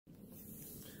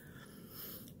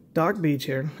Doc Beach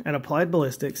here at Applied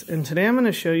Ballistics, and today I'm going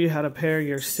to show you how to pair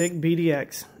your Sig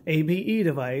BDX ABE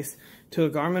device to a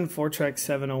Garmin Foretrex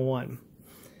 701.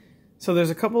 So there's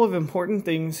a couple of important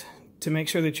things to make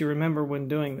sure that you remember when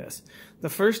doing this. The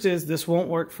first is this won't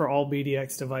work for all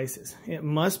BDX devices. It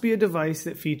must be a device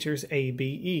that features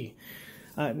ABE.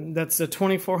 That's the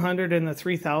 2400 and the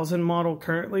 3000 model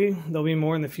currently. There'll be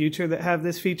more in the future that have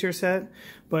this feature set,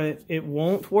 but it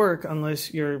won't work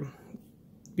unless your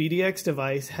BDX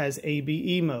device has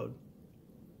ABE mode.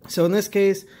 So in this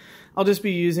case, I'll just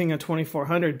be using a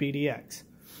 2400 BDX.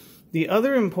 The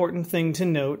other important thing to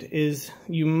note is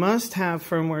you must have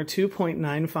firmware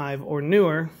 2.95 or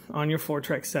newer on your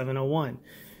Foretrex 701.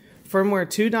 Firmware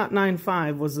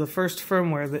 2.95 was the first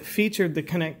firmware that featured the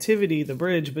connectivity, the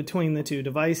bridge between the two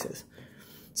devices.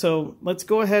 So let's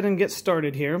go ahead and get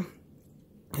started here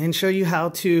and show you how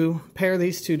to pair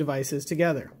these two devices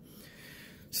together.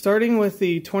 Starting with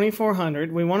the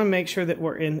 2400, we want to make sure that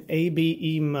we're in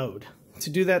ABE mode. To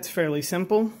do that's fairly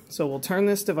simple, so we'll turn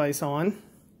this device on,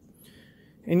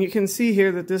 and you can see here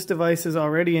that this device is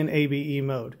already in ABE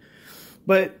mode.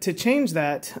 But to change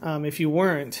that, if you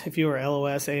were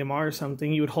LOS, AMR or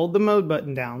something, you would hold the mode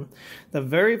button down. The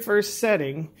very first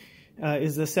setting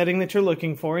is the setting that you're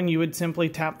looking for, and you would simply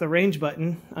tap the range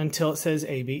button until it says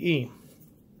ABE.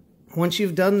 Once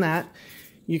you've done that,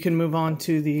 you can move on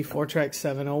to the Foretrex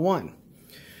 701.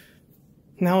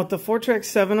 Now with the Foretrex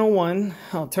 701,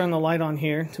 I'll turn the light on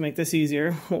here to make this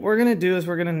easier. What we're going to do is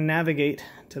we're going to navigate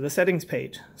to the settings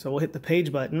page. So we'll hit the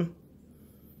page button.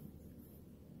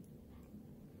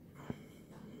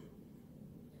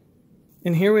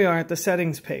 And here we are at the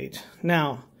settings page.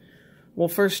 Now, we'll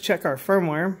first check our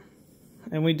firmware,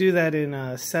 and we do that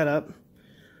in Setup,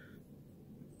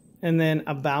 and then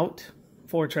About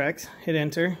Foretrex, hit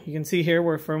enter. You can see here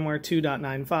we're firmware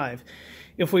 2.95.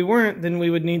 If we weren't, then we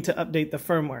would need to update the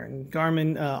firmware, and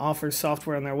Garmin offers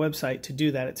software on their website to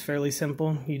do that. It's fairly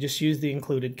simple. You just use the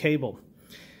included cable.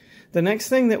 The next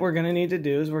thing that we're going to need to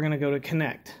do is we're going to go to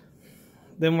Connect.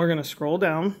 Then we're going to scroll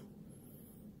down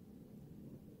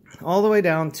all the way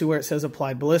down to where it says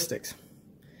Applied Ballistics.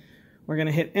 We're going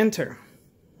to hit enter.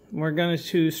 We're going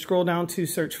to scroll down to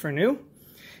Search for New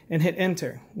and hit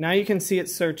enter. Now you can see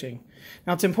it's searching.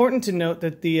 Now it's important to note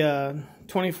that the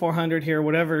 2400 here,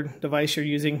 whatever device you're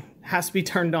using, has to be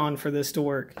turned on for this to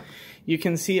work. You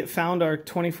can see it found our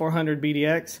 2400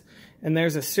 BDX, and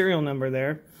there's a serial number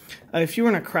there. If you were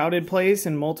in a crowded place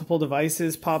and multiple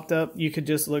devices popped up, you could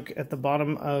just look at the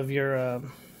bottom of your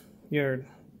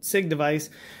SIG device,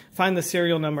 find the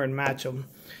serial number and match them.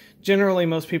 Generally,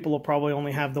 most people will probably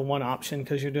only have the one option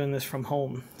because you're doing this from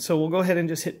home. So we'll go ahead and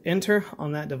just hit enter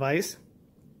on that device.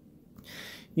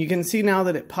 You can see now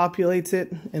that it populates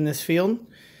it in this field,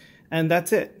 and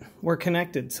that's it. We're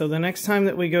connected. So the next time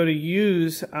that we go to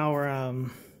use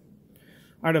our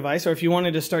device, or if you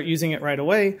wanted to start using it right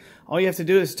away, all you have to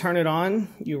do is turn it on,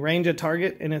 you range a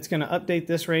target, and it's going to update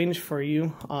this range for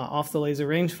you off the laser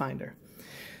rangefinder.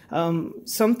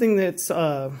 Something that's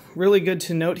really good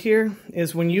to note here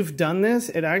is when you've done this,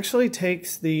 it actually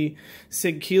takes the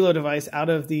Sig Kilo device out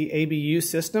of the ABU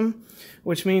system,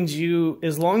 which means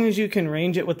as long as you can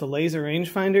range it with the laser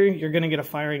rangefinder, you're going to get a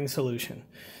firing solution.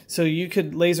 So you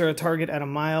could laser a target at a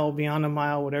mile, beyond a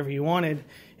mile, whatever you wanted,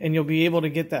 and you'll be able to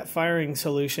get that firing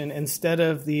solution instead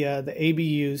of the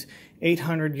ABU's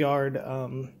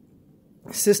 800-yard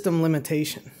system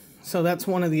limitation. So that's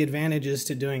one of the advantages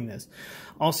to doing this.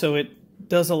 Also, it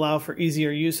does allow for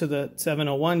easier use of the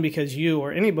 701 because you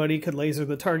or anybody could laser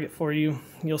the target for you.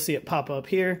 You'll see it pop up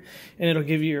here, and it'll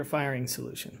give you your firing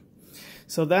solution.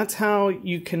 So that's how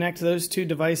you connect those two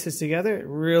devices together. It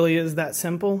really is that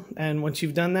simple, and once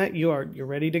you've done that, you're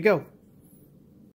ready to go.